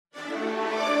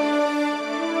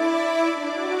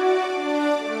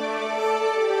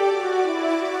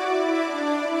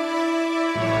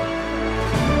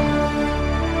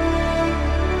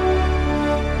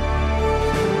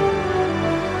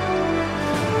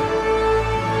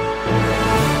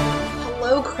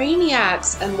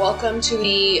Brainiacs, and welcome to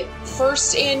the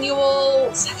second annual,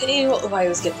 I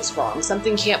always get this wrong.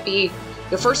 Something can't be,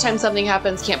 the first time something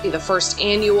happens can't be the first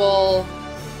annual,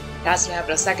 it has to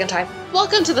happen a second time.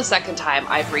 Welcome to the second time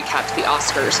I've recapped the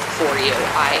Oscars for you.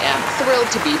 I am thrilled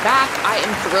to be back. I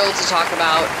am thrilled to talk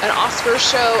about an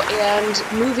Oscars show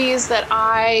and movies that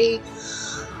I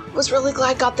was really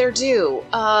glad got their due.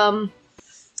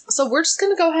 So we're just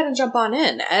going to go ahead and jump on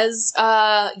in. As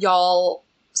y'all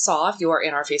saw, if you are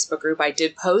in our Facebook group, I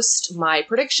did post my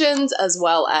predictions as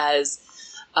well as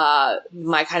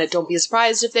my kind of don't be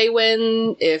surprised if they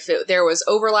win. If there was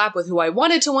overlap with who I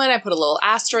wanted to win, I put a little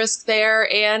asterisk there.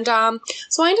 And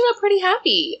so I ended up pretty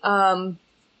happy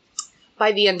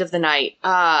by the end of the night.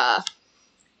 I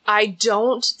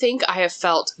don't think I have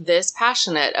felt this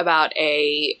passionate about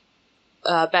a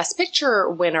Best Picture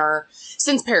winner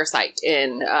since Parasite,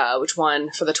 which won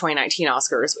for the 2019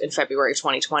 Oscars in February of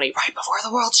 2020, right before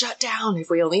the world shut down, if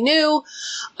we only knew.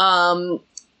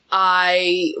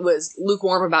 I was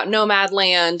lukewarm about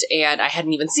Nomadland, and I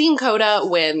hadn't even seen Coda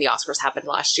when the Oscars happened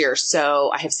last year,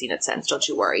 so I have seen it since, don't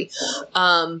you worry.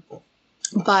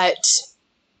 But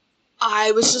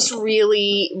I was just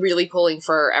really, really pulling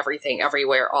for Everything,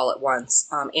 Everywhere, All at Once,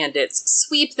 and its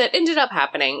sweep that ended up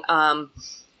happening.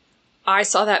 I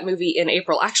saw that movie in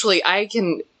April. Actually,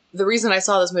 the reason I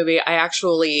saw this movie, I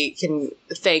actually can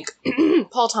thank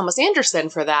Paul Thomas Anderson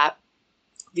for that,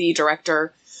 the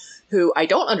director, who I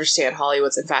don't understand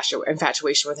Hollywood's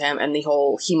infatuation with him and the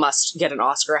whole, he must get an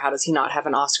Oscar, how does he not have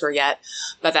an Oscar yet?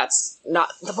 But that's not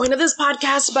the point of this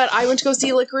podcast, but I went to go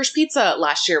see Licorice Pizza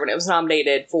last year when it was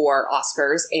nominated for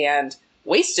Oscars and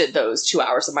wasted those 2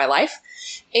 hours of my life.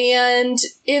 And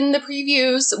in the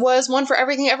previews was one for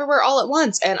Everything Everywhere All at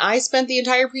Once. And I spent the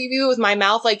entire preview with my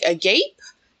mouth like agape,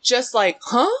 just like,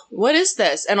 huh? What is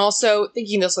this? And also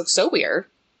thinking this looks so weird,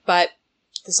 but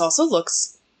this also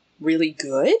looks really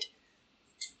good.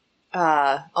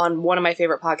 On one of my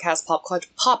favorite podcasts,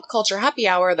 Pop Culture Happy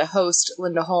Hour, the host,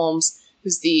 Linda Holmes,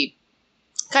 who's the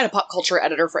kind of pop culture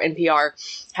editor for NPR,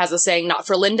 has a saying, not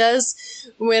for Lindas,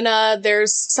 when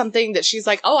there's something that she's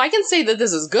like, oh, I can say that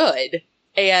this is good.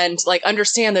 And, like,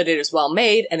 understand that it is well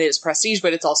made and it is prestige,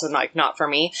 but it's also, like, not for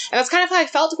me. And that's kind of how I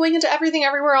felt going into Everything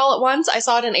Everywhere All at Once. I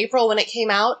saw it in April when it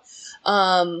came out.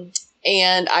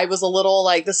 And I was a little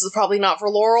like, this is probably not for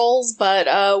Laurel's, but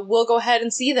we'll go ahead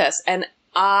and see this. And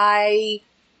I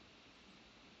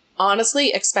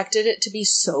honestly expected it to be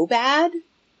so bad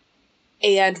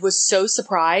and was so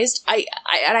surprised. I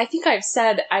think I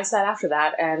said after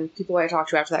that, and people I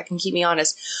talked to after that can keep me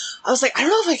honest. I was like, I don't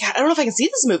know if I can see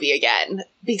this movie again,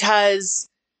 because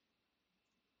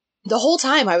the whole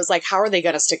time I was like, how are they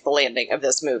going to stick the landing of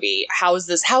this movie? How is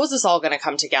this all going to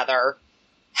come together?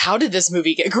 How did this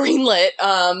movie get greenlit?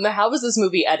 How was this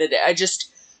movie edited?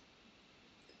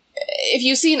 If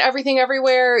you've seen Everything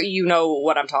Everywhere, you know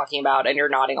what I'm talking about, and you're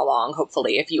nodding along,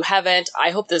 hopefully. If you haven't,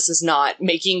 I hope this is not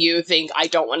making you think, I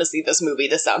don't want to see this movie.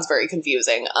 This sounds very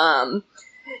confusing.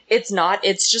 It's not.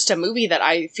 It's just a movie that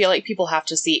I feel like people have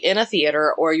to see in a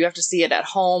theater, or you have to see it at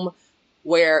home,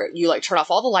 where you, like, turn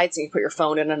off all the lights and you put your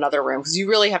phone in another room, because you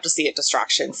really have to see it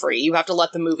distraction-free. You have to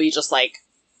let the movie just, like,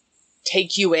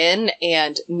 take you in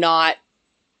and not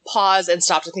pause and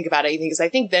stop to think about anything, because I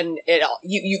think then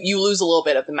you lose a little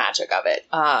bit of the magic of it.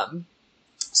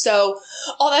 So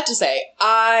all that to say,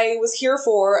 I was here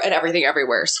for an Everything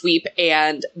Everywhere sweep,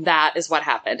 and that is what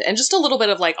happened. And just a little bit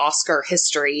of, like, Oscar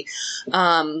history.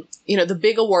 The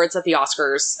big awards at the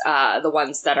Oscars, the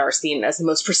ones that are seen as the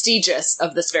most prestigious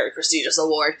of this very prestigious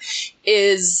award,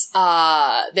 is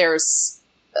there's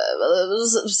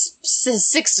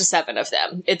 6 to 7 of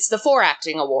them. It's the 4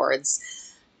 acting awards,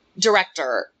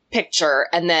 director, picture,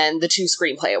 and then the 2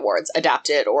 screenplay awards,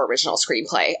 adapted or original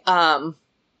screenplay.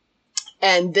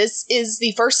 And this is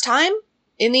the first time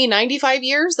in the 95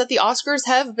 years that the Oscars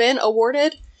have been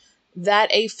awarded that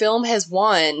a film has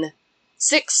won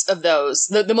 6 of those.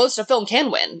 The most a film can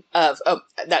win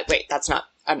that's not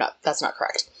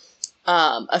correct.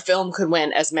 A film could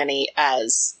win as many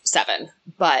as 7,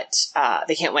 but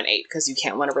they can't win 8, because you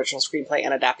can't win original screenplay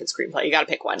and adapted screenplay. You gotta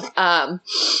pick one.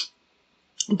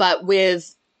 But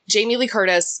with Jamie Lee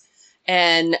Curtis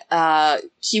and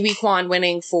Kiwi Kwan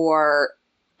winning for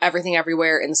Everything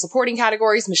Everywhere in the supporting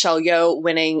categories, Michelle Yeoh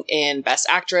winning in Best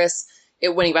Actress,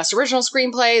 it winning Best Original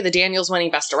Screenplay, the Daniels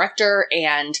winning Best Director,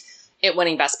 and it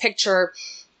winning Best Picture,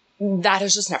 that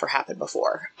has just never happened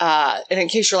before. And in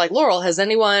case you're like, Laurel, has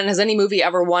any movie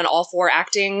ever won all 4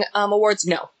 acting awards?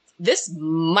 No. This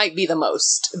might be the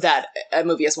most that a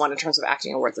movie has won in terms of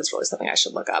acting awards. That's really something I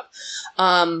should look up.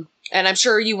 And I'm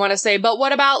sure you want to say, but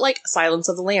what about, like, Silence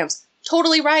of the Lambs?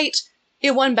 Totally right.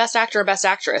 it won Best Actor and Best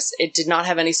Actress. It did not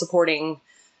have any supporting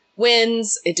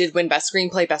wins. It did win Best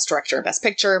Screenplay, Best Director, and Best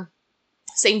Picture.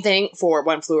 Same thing for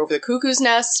One Flew Over the Cuckoo's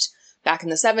Nest back in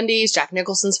the 70s. Jack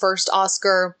Nicholson's first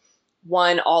Oscar.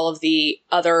 Won all of the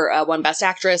other, won Best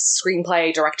Actress,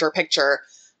 Screenplay, Director, Picture,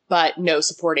 but no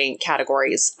supporting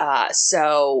categories. I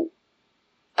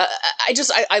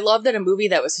love that a movie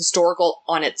that was historical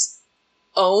on its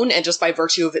own and just by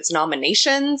virtue of its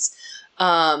nominations,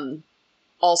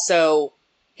 also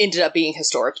ended up being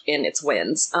historic in its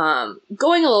wins.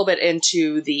 Going a little bit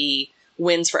into the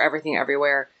wins for Everything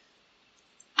Everywhere,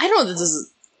 I don't know if this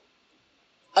is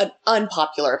an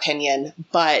unpopular opinion,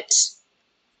 but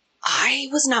I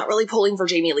was not really pulling for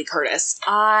Jamie Lee Curtis.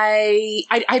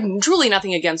 I'm truly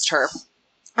nothing against her.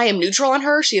 I am neutral on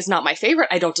her. She is not my favorite.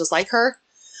 I don't dislike her.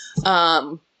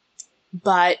 But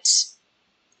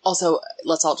also,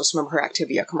 let's all just remember her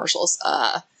Activia commercials.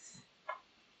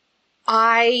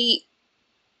 I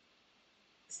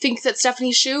think that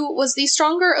Stephanie Hsu was the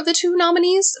stronger of the two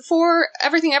nominees for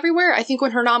Everything Everywhere. I think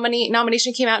when her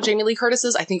nomination came out, Jamie Lee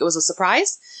Curtis's, I think it was a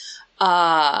surprise.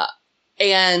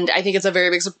 And I think it's a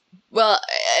very big,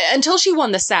 until she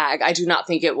won the SAG, I do not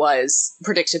think it was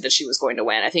predicted that she was going to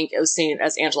win. I think it was seen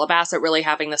as Angela Bassett really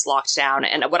having this locked down.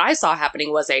 And what I saw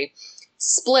happening was a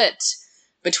split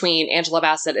between Angela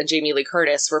Bassett and Jamie Lee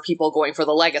Curtis for people going for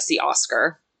the legacy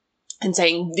Oscar and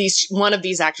saying one of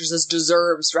these actresses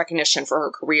deserves recognition for her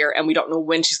career, and we don't know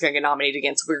when she's going to get nominated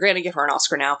again, so we're going to give her an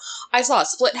Oscar now. I saw a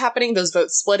split happening, those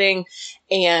votes splitting,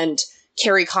 and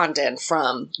Carrie Condon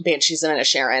from Banshees of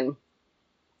Inisherin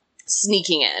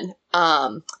sneaking in.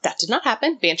 That did not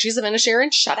happen. Banshees of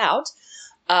Inisherin shut out.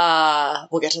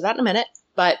 We'll get to that in a minute.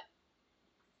 But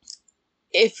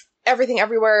if Everything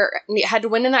Everywhere had to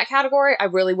win in that category, I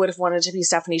really would have wanted to be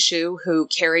Stephanie Hsu, who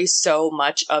carries so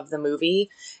much of the movie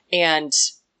and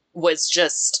was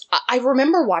just... I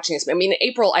remember watching this. I mean, in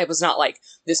April, I was not like,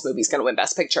 this movie's going to win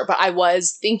Best Picture, but I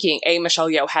was thinking, A, Michelle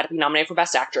Yeoh had to be nominated for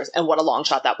Best Actress, and what a long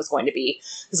shot that was going to be,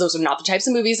 because those are not the types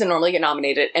of movies that normally get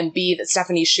nominated, and B, that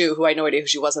Stephanie Hsu, who I had no idea who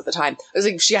she was at the time, I was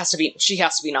like, she has to be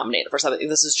nominated for something.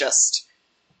 This is just...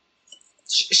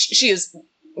 She is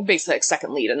basically like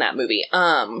second lead in that movie.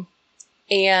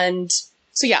 And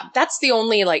so yeah, that's the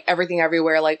only like Everything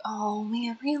Everywhere, like, oh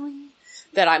man, really?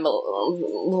 That I'm a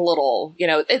little,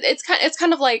 it's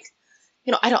kind of like,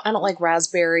 I don't like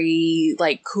raspberry,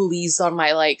 like, coulis on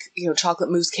my, like,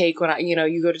 chocolate mousse cake when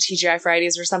you go to TGI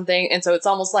Fridays or something. And so it's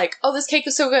almost like, oh, this cake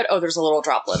is so good. Oh, there's a little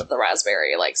droplet of the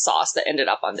raspberry, like, sauce that ended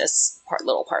up on this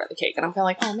little part of the cake. And I'm kind of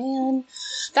like, oh man,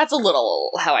 that's a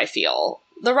little how I feel.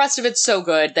 The rest of it's so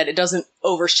good that it doesn't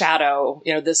overshadow,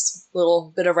 this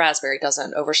little bit of raspberry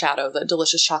doesn't overshadow the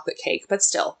delicious chocolate cake, but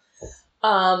still.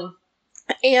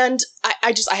 And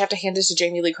I have to hand it to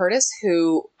Jamie Lee Curtis,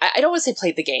 who, I don't want to say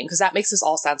played the game, because that makes this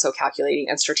all sound so calculating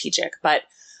and strategic, but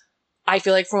I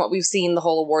feel like from what we've seen the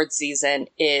whole awards season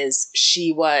is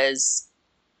she was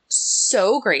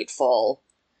so grateful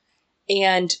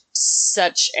and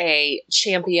such a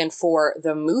champion for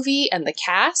the movie and the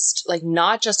cast, like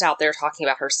not just out there talking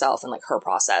about herself and like her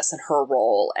process and her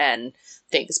role and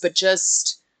things, but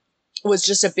was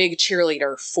just a big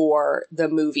cheerleader for the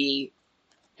movie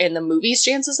and the movie's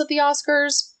chances at the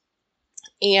Oscars.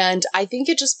 And I think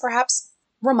it just perhaps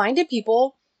reminded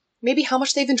people maybe how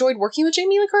much they've enjoyed working with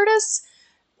Jamie Lee Curtis,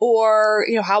 or,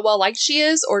 how well liked she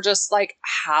is, or just like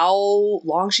how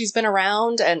long she's been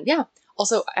around. And yeah,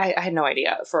 also, I had no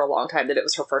idea for a long time that it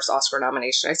was her first Oscar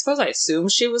nomination. I suppose I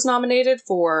assumed she was nominated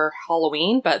for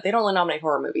Halloween, but they don't really nominate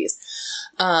horror movies.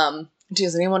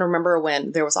 Does anyone remember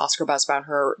when there was Oscar buzz around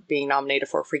her being nominated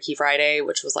for Freaky Friday,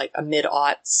 which was like a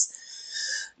mid-aughts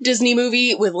Disney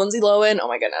movie with Lindsay Lohan? Oh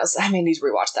my goodness. I need to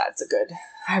rewatch that.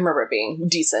 I remember it being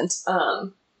decent.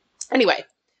 Anyway,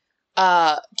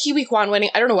 Kiwi Kwan winning.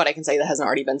 I don't know what I can say that hasn't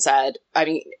already been said. I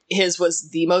mean, his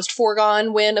was the most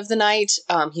foregone win of the night.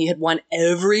 He had won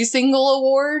every single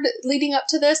award leading up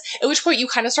to this, at which point you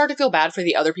kind of start to feel bad for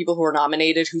the other people who were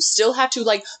nominated, who still have to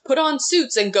like put on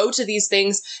suits and go to these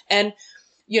things and,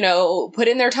 put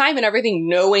in their time and everything,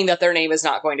 knowing that their name is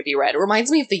not going to be read. It reminds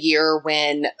me of the year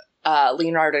when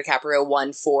Leonardo DiCaprio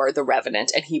won for The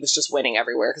Revenant, and he was just winning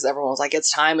everywhere because everyone was like, it's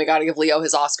time, we gotta give Leo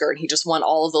his Oscar, and he just won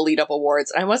all of the lead-up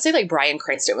awards. And I want to say like Bryan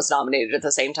Cranston was nominated at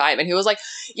the same time, and he was like,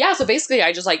 yeah, so basically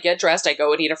I just like get dressed, I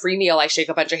go and eat a free meal, I shake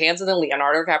a bunch of hands, and then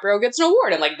Leonardo DiCaprio gets an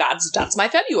award, and like that's my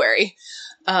February.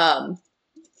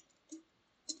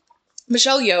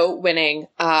 Michelle Yeoh winning,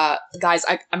 guys,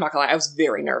 I'm not gonna lie, I was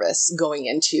very nervous going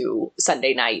into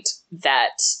Sunday night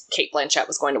that Cate Blanchett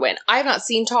was going to win. I have not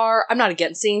seen Tar. I'm not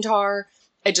against seeing Tar.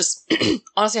 I just,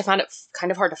 honestly, I found it kind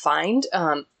of hard to find.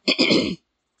 I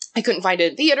couldn't find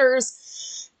it in theaters.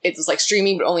 it was like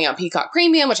streaming, but only on Peacock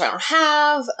Premium, which I don't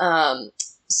have.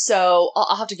 So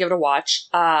I'll have to give it a watch.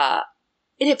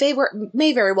 It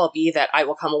may very well be that I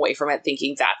will come away from it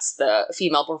thinking that's the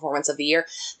female performance of the year.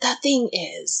 The thing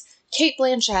is, Cate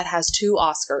Blanchett has 2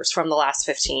 Oscars from the last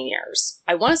 15 years.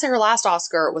 I want to say her last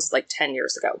Oscar was like 10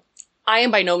 years ago. I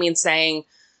am by no means saying,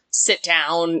 sit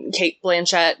down, Cate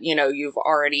Blanchett, you've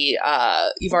already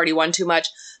won too much.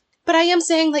 But I am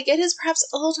saying, like, it is perhaps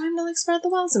a little time to, like, spread the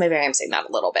wealth. So maybe I am saying that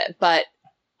a little bit. But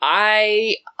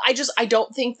I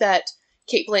don't think that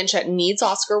Cate Blanchett needs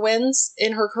Oscar wins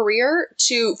in her career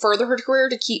to further her career,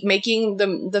 to keep making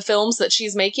the films that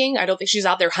she's making. I don't think she's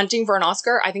out there hunting for an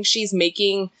Oscar. I think she's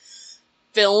making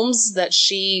films that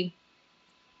she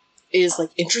is, like,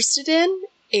 interested in.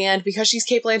 And because she's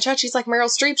Cate Blanchett, she's like Meryl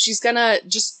Streep. She's gonna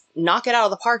just knock it out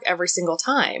of the park every single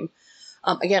time.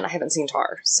 Again, I haven't seen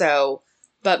Tar.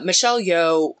 But Michelle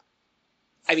Yeoh,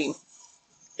 I mean,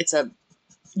 it's a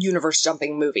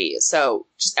universe-jumping movie. So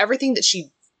just everything that she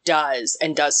does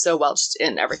and does so well, just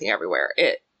in Everything Everywhere,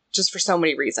 it just for so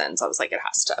many reasons, I was like, it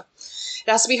has to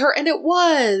be her. And it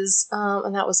was,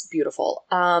 and that was beautiful.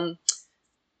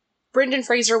 Brendan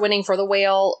Fraser winning for The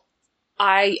Whale.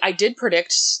 I did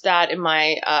predict that in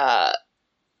my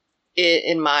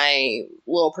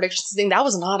little predictions thing. That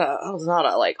was not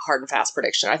a like hard and fast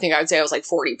prediction. I think I would say I was like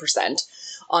 40%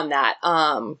 on that.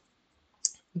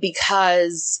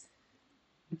 Because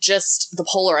just the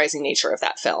polarizing nature of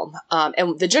that film.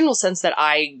 And the general sense that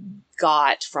I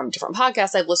got from different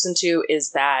podcasts I've listened to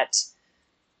is that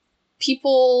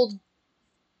people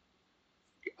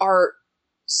are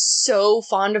so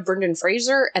fond of Brendan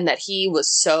Fraser and that he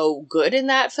was so good in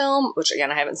that film, which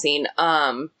again, I haven't seen,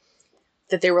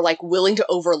 that they were like willing to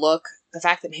overlook the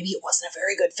fact that maybe it wasn't a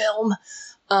very good film.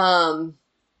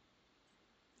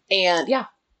 And yeah,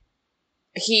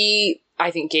 he,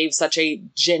 I think, gave such a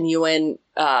genuine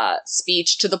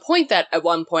speech to the point that at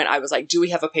one point I was like, do we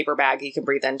have a paper bag he can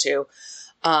breathe into?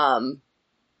 Yeah,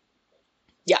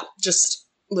 just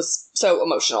was so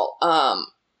emotional,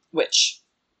 which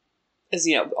is,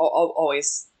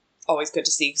 always good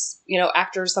to see.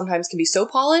 Actors sometimes can be so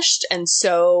polished and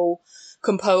so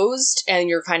composed, and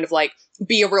you're kind of like,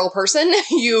 be a real person.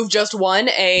 You've just won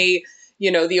the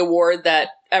award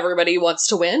that everybody wants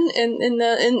to win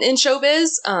in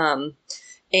showbiz.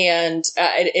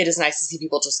 It is nice to see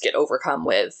people just get overcome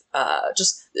with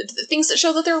just the things that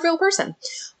show that they're a real person.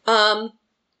 Let's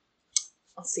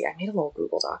see, I made a little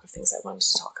Google Doc of things I wanted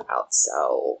to talk about.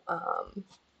 So,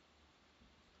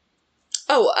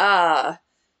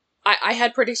 I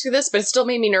had predicted this, but it still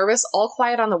made me nervous. All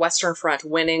Quiet on the Western Front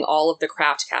winning all of the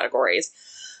craft categories.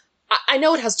 I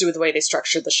know it has to do with the way they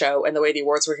structured the show and the way the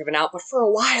awards were given out, but for a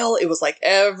while it was like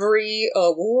every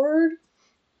award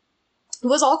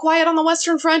was All Quiet on the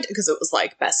Western Front, because it was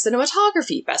like best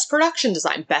cinematography, best production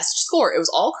design, best score. It was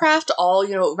all craft, all, what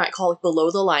we might call like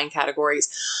below the line categories,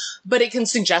 but it can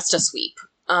suggest a sweep.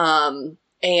 And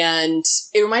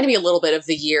it reminded me a little bit of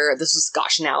the year, this was,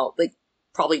 now, like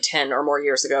probably 10 or more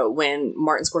years ago, when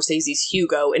Martin Scorsese's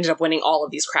Hugo ended up winning all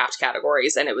of these craft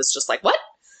categories. And it was just like, what?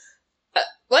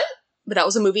 What? But that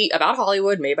was a movie about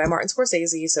Hollywood made by Martin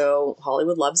Scorsese. So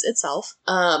Hollywood loves itself.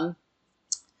 And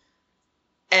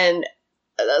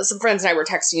some friends and I were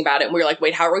texting about it, and we were like,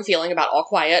 wait, how are we feeling about All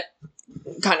Quiet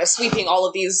kind of sweeping all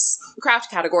of these craft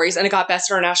categories? And it got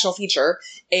Best International Feature.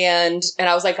 And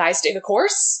I was like, guys, stay the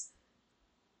course.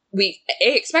 We,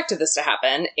 A, expected this to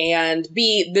happen, and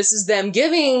B, this is them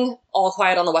giving All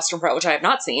Quiet on the Western Front, which I have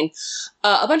not seen,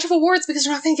 a bunch of awards because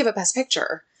they're not going to give it Best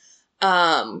Picture.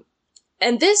 And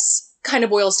this kind of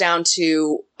boils down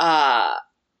to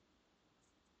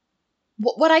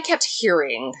what I kept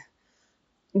hearing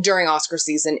during Oscar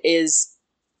season is,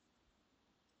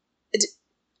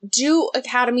 do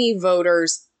Academy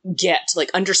voters get to,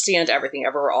 like, understand Everything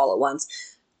Everywhere All at Once?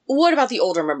 What about the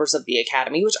older members of the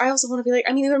Academy? Which I also want to be like,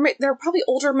 I mean, they're probably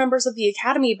older members of the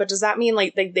Academy, but does that mean,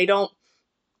 like, they don't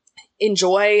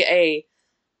enjoy a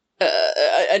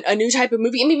new type of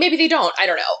movie? I mean, maybe they don't. I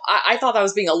don't know. I thought that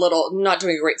was being a little, not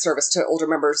doing a great service to older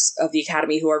members of the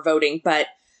Academy who are voting, but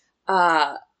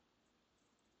I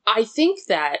think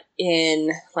that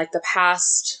in, like, the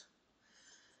past,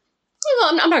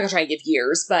 I'm not going to try and give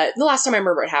years, but the last time I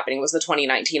remember it happening was the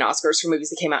 2019 Oscars for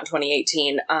movies that came out in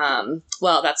 2018.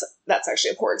 Well, that's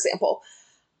actually a poor example.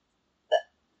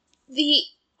 The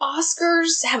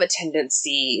Oscars have a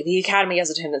tendency, the Academy has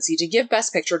a tendency to give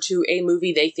Best Picture to a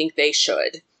movie they think they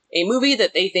should. A movie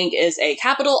that they think is a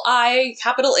capital I,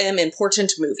 capital M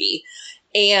important movie.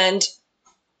 And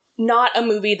not a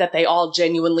movie that they all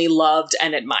genuinely loved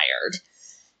and admired.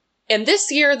 And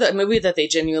this year, the movie that they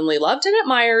genuinely loved and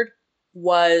admired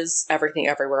was Everything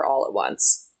Everywhere All at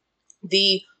Once.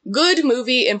 The good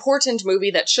movie, important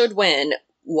movie that should win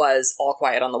was All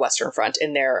Quiet on the Western Front,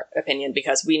 in their opinion,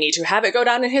 because we need to have it go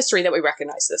down in history that we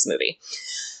recognize this movie.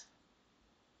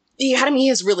 The Academy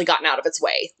has really gotten out of its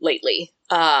way lately,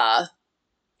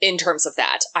 in terms of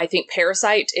that. I think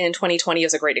Parasite in 2020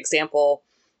 is a great example.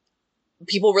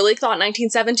 People really thought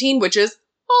 1917, which is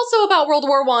also about World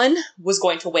War I, was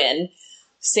going to win.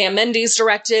 Sam Mendes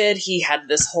directed. He had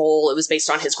this whole, it was based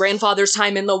on his grandfather's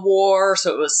time in the war,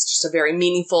 so it was just a very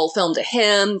meaningful film to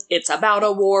him. It's about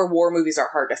a war. War movies are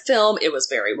hard to film. It was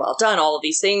very well done, all of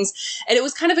these things. And it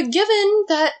was kind of a given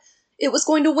that it was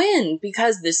going to win,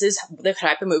 because this is the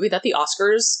type of movie that the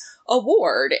Oscars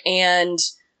award. And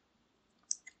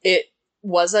it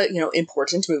was a,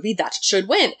 important movie that should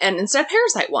win. And instead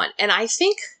Parasite won. And I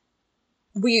think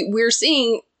we're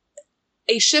seeing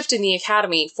a shift in the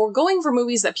Academy for going for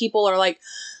movies that people are like,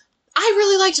 I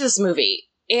really liked this movie,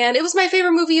 and it was my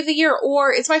favorite movie of the year,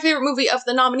 or it's my favorite movie of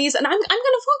the nominees, and I'm going to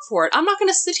vote for it. I'm not going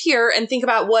to sit here and think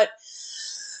about what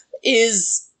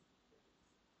is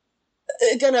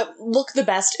going to look the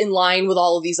best in line with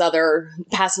all of these other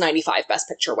past 95 Best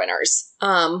Picture winners.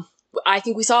 I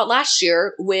think we saw it last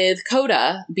year with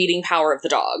Coda beating Power of the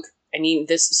Dog. I mean,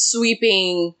 this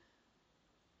sweeping,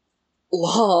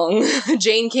 long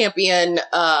Jane Campion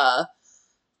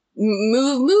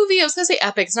movie. I was gonna say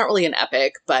epic. It's not really an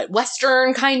epic, but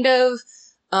Western kind of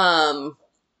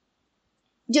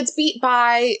gets beat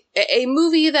by a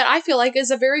movie that I feel like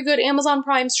is a very good Amazon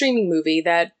Prime streaming movie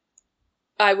that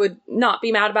I would not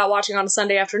be mad about watching on a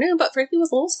Sunday afternoon, but frankly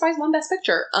was a little surprised won Best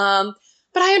Picture.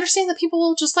 But I understand that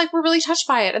people just were really touched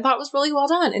by it and thought it was really well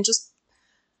done, and just,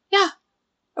 yeah.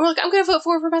 And we're like, I'm gonna vote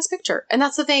for Best Picture. And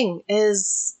that's the thing,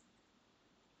 is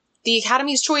the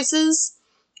Academy's choices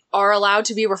are allowed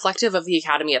to be reflective of the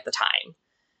Academy at the time.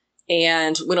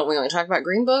 And we don't really talk about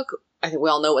Green Book. I think we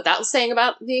all know what that was saying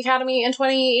about the Academy in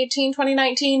 2018,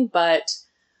 2019, but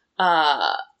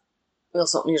we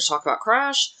also don't need to talk about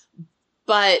Crash.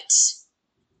 But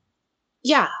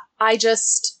yeah, I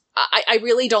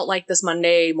really don't like this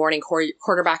Monday morning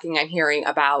quarterbacking I'm hearing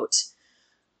about,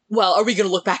 well, are we going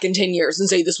to look back in 10 years and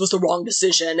say this was the wrong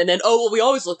decision? And then, oh, well, we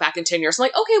always look back in 10 years. I'm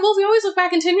like, okay, well, if we always look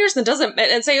back in 10 years, then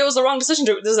and say it was the wrong decision,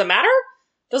 does it matter?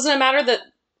 Doesn't it matter that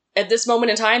at this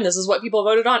moment in time, this is what people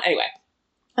voted on? Anyway,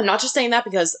 I'm not just saying that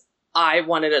because I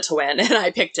wanted it to win and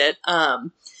I picked it.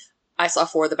 I saw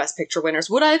 4 of the Best Picture winners.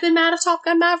 Would I have been mad if Top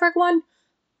Gun Maverick won?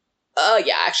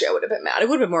 Yeah, actually, I would have been mad. I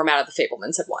would have been more mad if The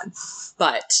Fabelmans had won.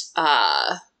 But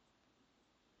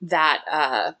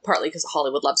that partly because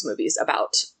Hollywood loves movies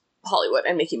about Hollywood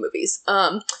and making movies.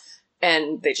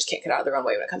 And they just can't get out of their own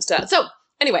way when it comes to that. So,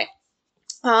 anyway,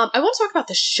 I want to talk about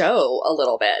the show a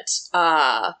little bit.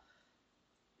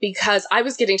 Because I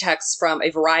was getting texts from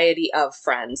a variety of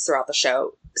friends throughout the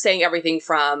show saying everything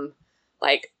from,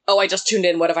 like, oh, I just tuned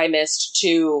in, what have I missed,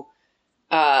 to,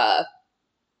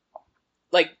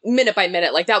 minute by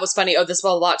minute, like, that was funny, oh, this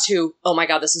was a lot, to, oh my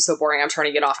god, this is so boring, I'm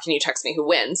turning it off, can you text me who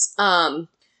wins?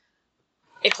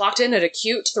 It clocked in at a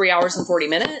cute 3 hours and 40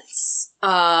 minutes.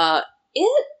 I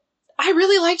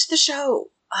really liked the show.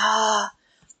 I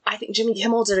think Jimmy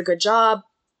Kimmel did a good job.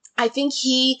 I think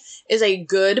he is a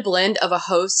good blend of a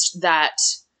host that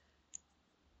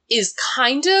is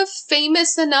kind of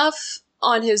famous enough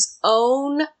on his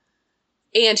own,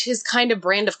 and his kind of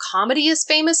brand of comedy is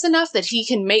famous enough that he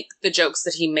can make the jokes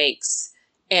that he makes,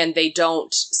 and they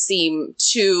don't seem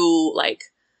too,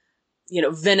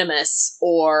 venomous,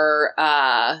 or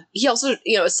he also,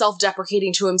 is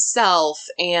self-deprecating to himself,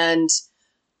 and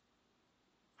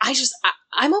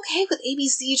I'm okay with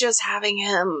ABC just having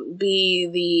him be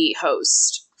the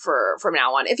host from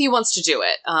now on, if he wants to do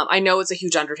it. I know it's a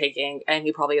huge undertaking, and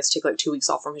he probably has to take 2 weeks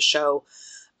off from his show,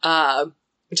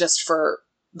 just for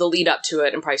the lead up to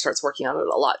it, and probably starts working on it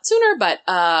a lot sooner. But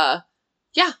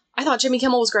yeah, I thought Jimmy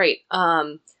Kimmel was great.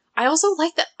 I also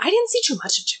like that I didn't see too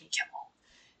much of Jimmy Kimmel.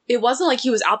 It wasn't like he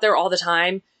was out there all the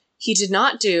time. He did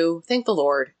not do, thank the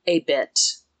Lord, a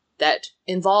bit that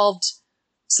involved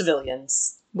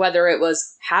civilians. Whether it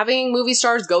was having movie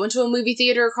stars go into a movie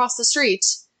theater across the street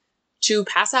to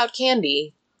pass out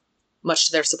candy, much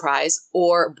to their surprise,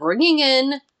 or bringing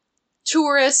in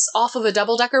tourists off of a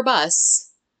double-decker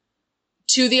bus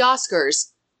to the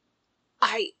Oscars.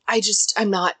 I'm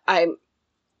not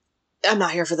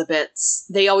here for the bits.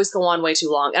 They always go on way too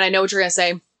long. And I know what you're going to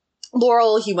say.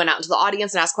 Laurel, he went out into the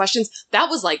audience and asked questions. That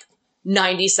was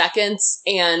 90 seconds.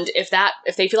 And if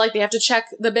they feel like they have to check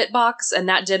the bit box and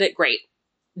that did it, great.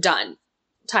 Done.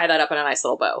 Tie that up in a nice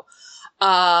little bow.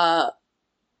 I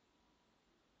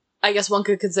guess one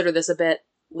could consider this a bit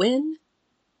win.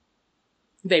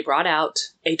 they brought out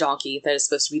a donkey that is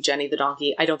supposed to be Jenny the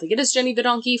donkey. I don't think it is Jenny the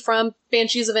donkey from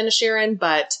Banshees of Inisherin,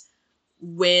 but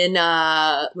when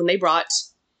they brought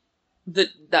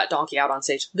that donkey out on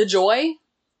stage, the joy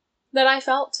that I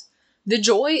felt, the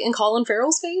joy in Colin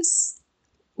Farrell's face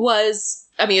was,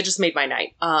 I mean, it just made my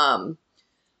night.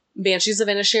 Banshees of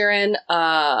Inisherin,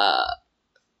 I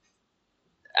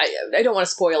don't want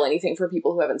to spoil anything for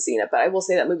people who haven't seen it, but I will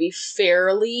say that movie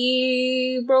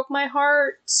fairly broke my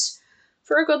heart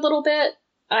for a good little bit.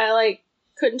 I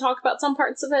couldn't talk about some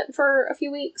parts of it for a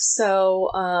few weeks.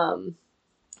 So,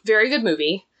 very good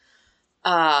movie.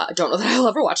 I don't know that I'll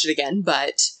ever watch it again,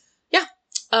 but yeah.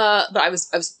 But I was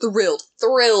thrilled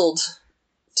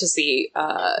to see,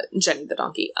 Jenny the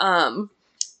donkey.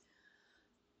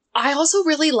 I also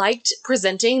really liked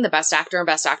presenting the Best Actor and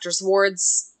Best Actress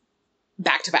awards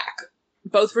back to back.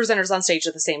 Both presenters on stage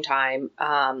at the same time.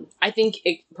 I think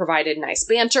it provided nice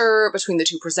banter between the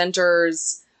two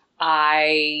presenters.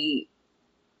 I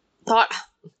thought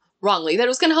wrongly that it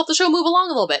was going to help the show move along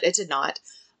a little bit. It did not.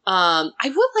 I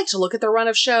would like to look at the run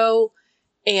of show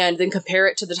and then compare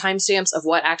it to the timestamps of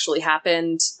what actually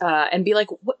happened, and be like,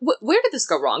 where did this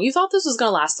go wrong? You thought this was going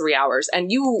to last 3 hours,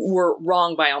 and you were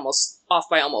wrong by off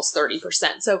by almost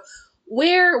 30%. So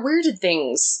where did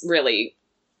things really...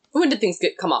 When did things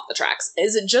come off the tracks?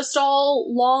 Is it just all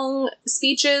long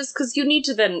speeches? Because you need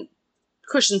to then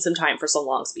cushion some time for some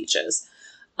long speeches.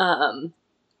 But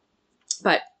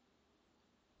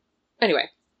anyway,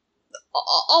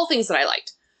 all things that I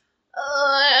liked.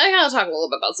 I gotta talk a little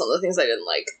bit about some of the things I didn't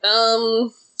like.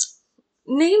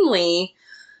 Namely,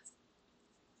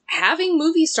 having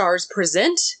movie stars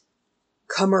present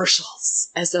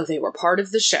commercials as though they were part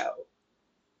of the show.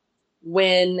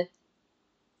 When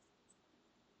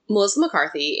Melissa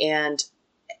McCarthy and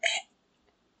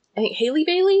I think Halle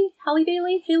Bailey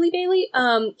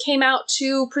came out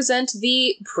to present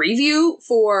the preview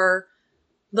for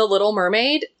The Little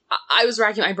Mermaid. I was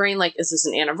racking my brain like, is this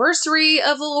an anniversary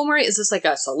of The Little Mermaid? Is this like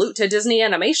a salute to Disney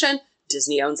Animation?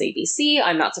 Disney owns ABC.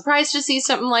 I'm not surprised to see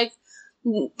something like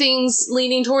things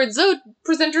leaning towards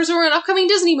presenters who are in upcoming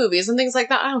Disney movies and things like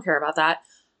that. I don't care about that.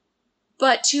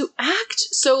 But to act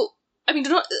so, I mean,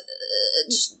 to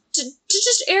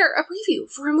just air a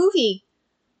preview for a movie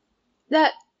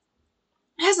that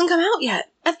hasn't come out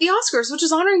yet at the Oscars, which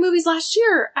is honoring movies last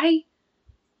year. I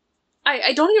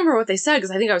don't even remember what they said because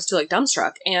I think I was too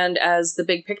dumbstruck. And as the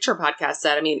Big Picture podcast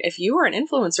said, I mean, if you are an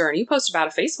influencer and you post about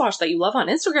a face wash that you love on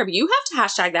Instagram, you have to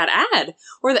hashtag that ad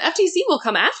or the FTC will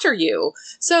come after you.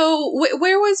 So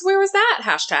where was that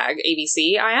hashtag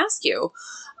ABC? I ask you.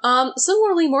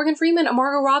 Similarly, Morgan Freeman and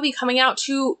Margot Robbie coming out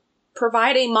to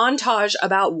provide a montage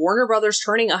about Warner Brothers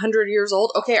turning 100 years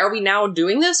old. Okay, are we now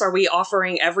doing this? Are we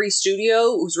offering every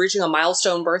studio who's reaching a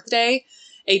milestone birthday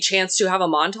a chance to have a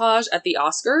montage at the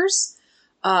Oscars?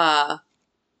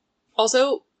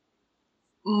 Also,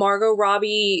 Margot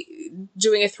Robbie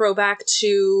doing a throwback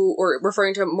to, or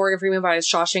referring to Morgan Freeman by his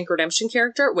Shawshank Redemption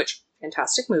character, which,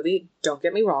 fantastic movie, don't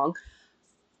get me wrong.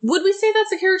 Would we say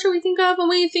that's a character we think of when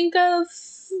we think of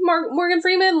Morgan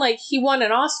Freeman? Like, he won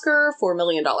an Oscar for $1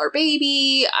 Million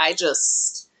Baby. I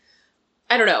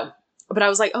don't know. But I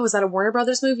was like, oh, is that a Warner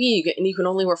Brothers movie? And you can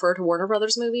only refer to Warner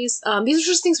Brothers movies. These are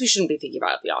just things we shouldn't be thinking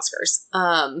about at the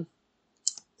Oscars.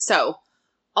 So,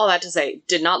 all that to say,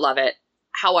 did not love it.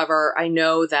 However, I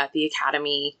know that the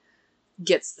Academy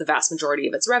gets the vast majority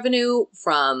of its revenue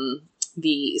from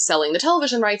the selling the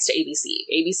television rights to ABC.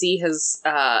 ABC has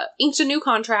inked a new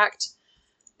contract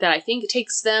that I think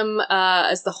takes them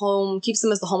keeps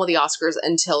them as the home of the Oscars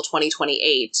until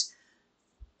 2028.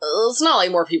 It's not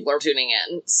like more people are tuning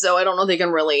in, so I don't know if they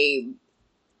can really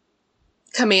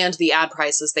command the ad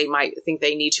prices they might think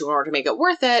they need to in order to make it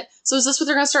worth it. So is this what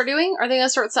they're going to start doing? Are they going to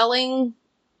start selling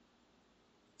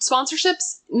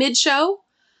sponsorships mid-show?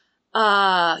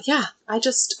 Yeah, I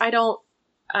don't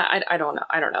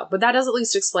know. But that does at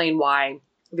least explain why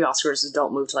the Oscars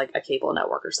don't move to like a cable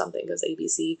network or something, because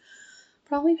ABC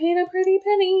probably paid a pretty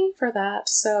penny for that.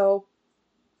 So,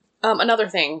 another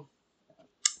thing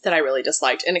that I really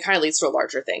disliked, and it kind of leads to a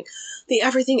larger thing. The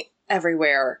Everything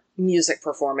Everywhere music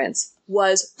performance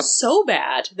was so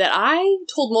bad that I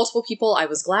told multiple people I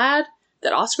was glad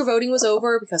that Oscar voting was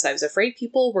over because I was afraid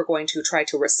people were going to try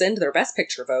to rescind their Best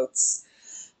Picture votes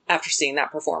after seeing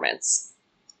that performance.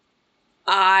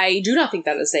 I do not think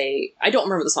that is I don't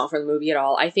remember the song from the movie at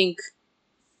all. I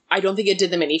don't think it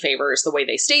did them any favors the way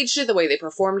they staged it, the way they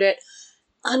performed it.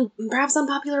 Perhaps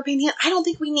unpopular opinion, I don't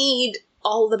think we need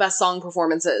all of the best song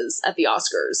performances at the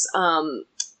Oscars.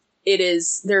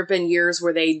 There have been years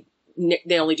where they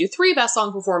only do 3 best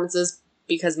song performances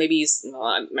because maybe,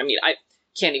 I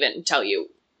can't even tell you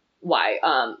why.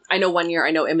 I know one year,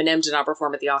 Eminem did not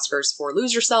perform at the Oscars for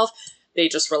Lose Yourself. They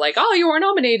just were like, oh, you were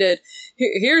nominated.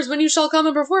 Here's when you shall come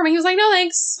and perform. And he was like, no,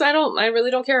 thanks. I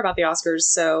really don't care about the Oscars.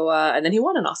 So, and then he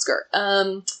won an Oscar.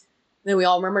 Then we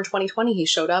all remember in 2020, he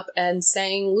showed up and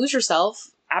sang Lose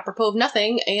Yourself, apropos of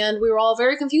nothing. And we were all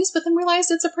very confused, but then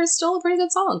realized it's still a pretty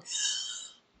good song.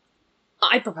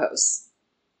 I propose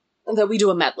that we do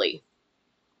a medley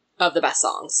of the best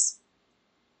songs.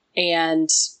 And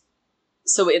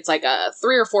so it's like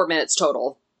 3 or 4 minutes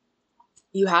total.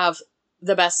 You have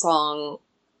the best song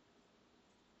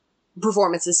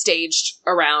performances staged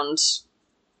around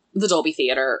the Dolby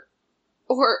Theater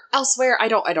or elsewhere. I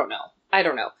don't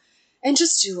know. And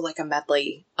just do like a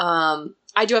medley.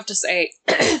 I do have to say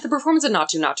the performance of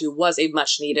Natu was a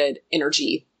much needed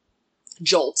energy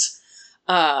jolt.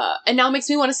 And now it makes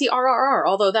me want to see RRR,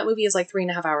 although that movie is like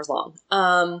 3.5 hours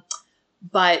long.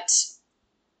 But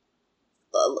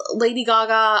Lady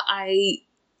Gaga,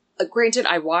 granted,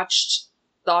 I watched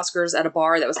the Oscars at a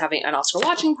bar that was having an Oscar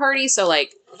watching party, so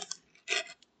like,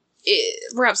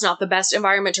 perhaps not the best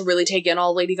environment to really take in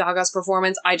all Lady Gaga's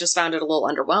performance. I just found it a little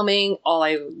underwhelming. All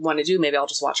I want to do, maybe I'll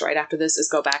just watch right after this, is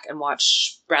go back and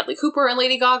watch Bradley Cooper and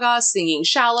Lady Gaga singing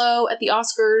Shallow at the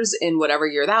Oscars in whatever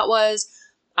year that was.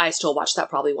 I still watch that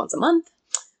probably once a month.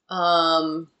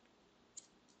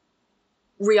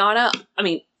 Rihanna,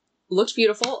 looked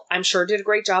beautiful. I'm sure did a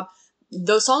great job.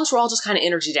 Those songs were all just kind of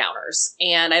energy downers,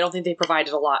 and I don't think they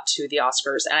provided a lot to the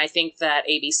Oscars. And I think that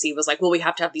ABC was like, well, we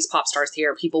have to have these pop stars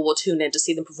here. People will tune in to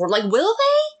see them perform. Like, will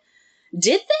they?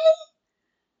 Did they?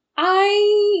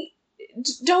 I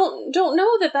don't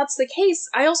know that that's the case.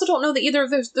 I also don't know that either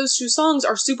of those two songs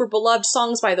are super beloved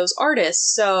songs by those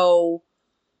artists. So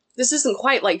this isn't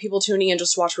quite like people tuning in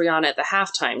just to watch Rihanna at the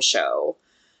halftime show.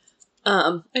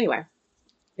 Anyway,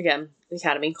 again, the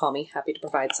Academy, call me. Happy to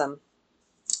provide some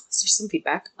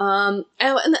feedback. And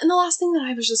the last thing that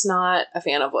I was just not a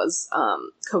fan of was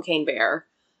Cocaine Bear.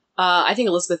 I think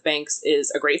Elizabeth Banks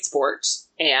is a great sport,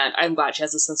 and I'm glad she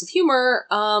has a sense of humor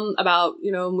about,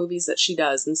 movies that she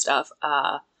does and stuff.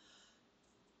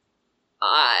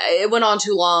 It went on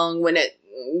too long when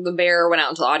the bear went out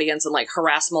into the audience and like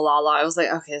harassed Malala. I was like,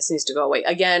 okay, this needs to go away.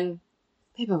 Again,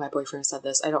 maybe my boyfriend said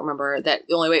this. I don't remember. That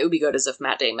the only way it would be good is if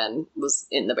Matt Damon was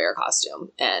in the bear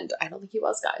costume, and I don't think he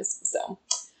was, guys. So,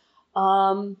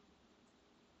 I'm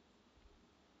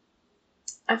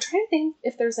trying to think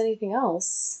if there's anything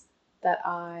else that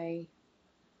I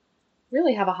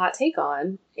really have a hot take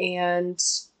on, and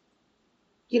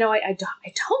I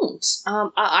don't.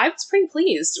 I was pretty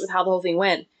pleased with how the whole thing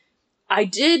went. I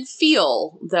did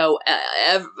feel, though,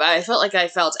 I felt like I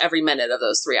felt every minute of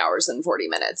those 3 hours and 40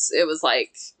 minutes. It was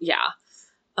like, yeah.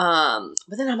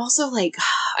 But then I'm also like,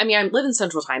 I live in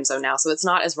Central Time Zone now, so it's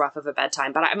not as rough of a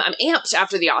bedtime, but I'm amped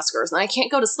after the Oscars, and I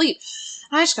can't go to sleep.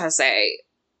 And I just gotta say,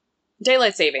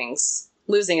 daylight savings,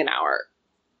 losing an hour,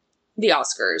 the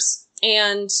Oscars,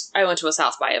 and I went to a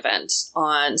South by event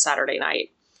on Saturday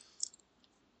night.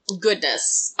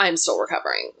 Goodness, I'm still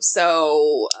recovering.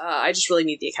 So I just really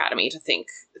need the Academy to think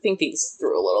these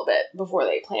through a little bit before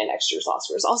they plan next year's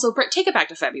Oscars. Also, take it back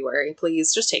to February,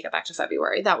 please. Just take it back to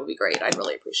February. That would be great. I'd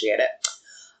really appreciate it.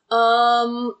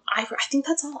 I think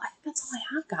that's all. I think that's all I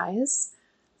have, guys.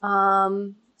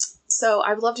 So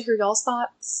I would love to hear y'all's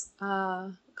thoughts,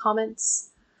 comments,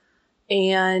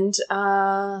 and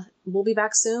we'll be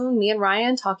back soon. Me and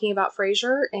Ryan talking about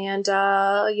Frasier, and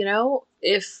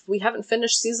if we haven't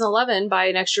finished season 11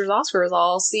 by next year's Oscars,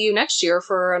 I'll see you next year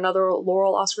for another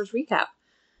Laurel Oscars recap.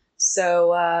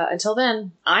 So until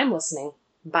then, I'm listening.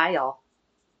 Bye, y'all.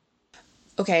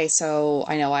 Okay, so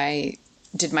I know I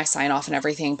did my sign off and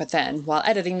everything, but then while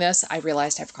editing this, I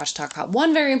realized I forgot to talk about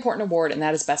one very important award, and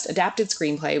that is Best Adapted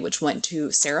Screenplay, which went to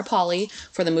Sarah Polley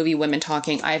for the movie Women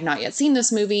Talking. I have not yet seen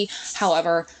this movie.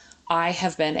 However, I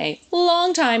have been a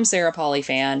longtime Sarah Polley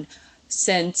fan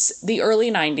since the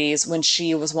early 90s, when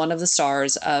she was one of the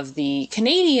stars of the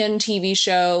Canadian TV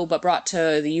show, but brought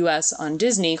to the US on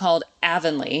Disney, called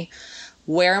Avonlea.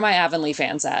 Where are my Avonlea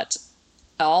fans at?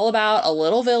 All about a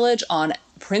little village on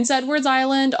Prince Edward's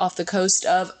Island off the coast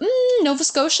of Nova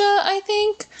Scotia, I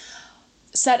think.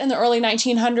 Set in the early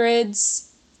 1900s.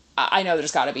 I know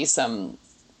there's got to be some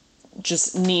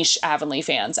just niche Avonlea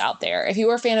fans out there. If you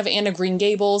are a fan of Anne of Green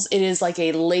Gables, it is like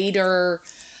a later...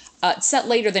 set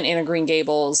later than Anne of Green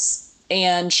Gables,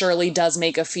 and Shirley does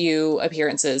make a few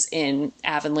appearances in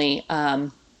Avonlea,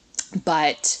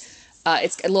 but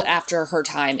it's a little after her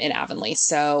time in Avonlea.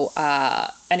 So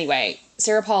anyway,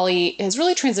 Sarah Polley has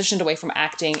really transitioned away from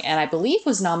acting, and I believe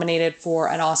was nominated for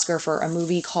an Oscar for a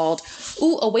movie called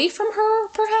Away From Her,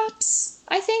 perhaps,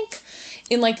 I think.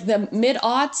 in like the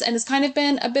mid-aughts and has kind of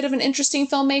been a bit of an interesting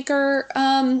filmmaker,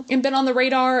 and been on the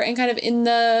radar and kind of in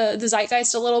the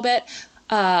zeitgeist a little bit.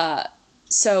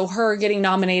 So her getting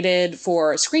nominated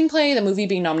for screenplay, the movie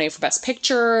being nominated for Best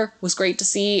Picture was great to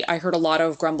see. I heard a lot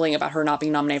of grumbling about her not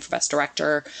being nominated for Best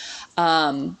Director.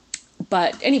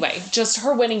 But anyway, just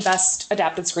her winning Best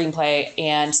Adapted Screenplay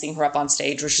and seeing her up on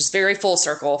stage, which is very full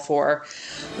circle for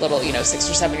little, 6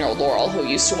 or 7-year-old Laurel, who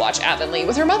used to watch avidly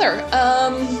with her mother.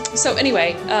 So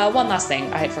anyway, one last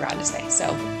thing I had forgotten to say. So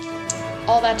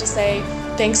all that to say,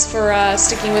 thanks for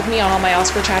sticking with me on all my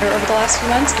Oscar chatter over the last few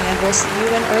months, and we'll see you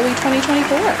in early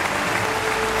 2024.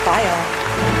 Bye,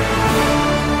 y'all.